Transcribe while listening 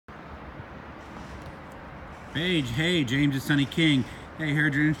Paige, hey, James and Sonny King. Hey,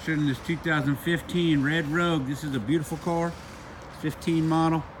 heard you're interested in this 2015 Red Rogue. This is a beautiful car, 15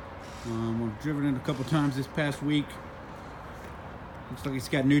 model. I've driven it a couple times this past week. Looks like it's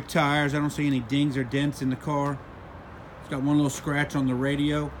got new tires. I don't see any dings or dents in the car. It's got one little scratch on the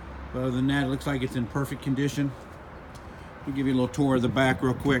radio, but other than that, it looks like it's in perfect condition. Let me give you a little tour of the back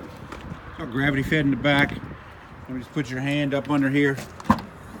real quick. It's got gravity fed in the back. Let me just put your hand up under here.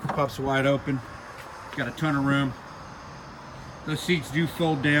 Pops wide open. Got a ton of room. Those seats do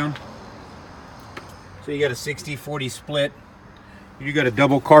fold down. So you got a 60-40 split. You got a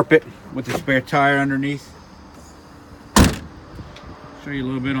double carpet with a spare tire underneath. Show you a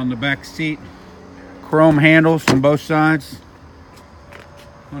little bit on the back seat. Chrome handles on both sides.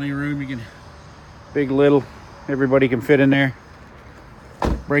 Plenty of room. You can, big, little, everybody can fit in there.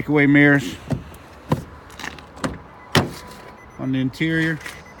 Breakaway mirrors. On the interior,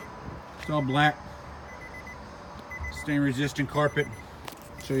 it's all black. Stain resistant carpet.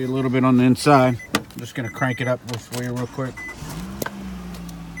 Show you a little bit on the inside. I'm just gonna crank it up for you real quick.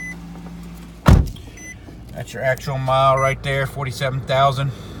 That's your actual mile right there, 47,000.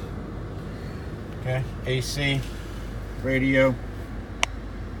 Okay, AC, radio,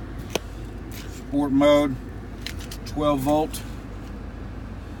 sport mode, 12 volt,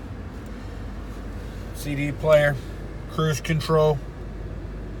 CD player, cruise control,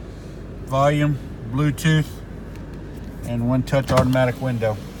 volume, Bluetooth, and one-touch automatic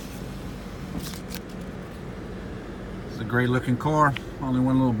window. It's a great looking car. Only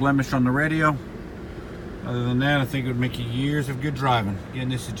one little blemish on the radio. Other than that, I think it would make you years of good driving. Again,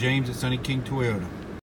 this is James at Sonny King Toyota.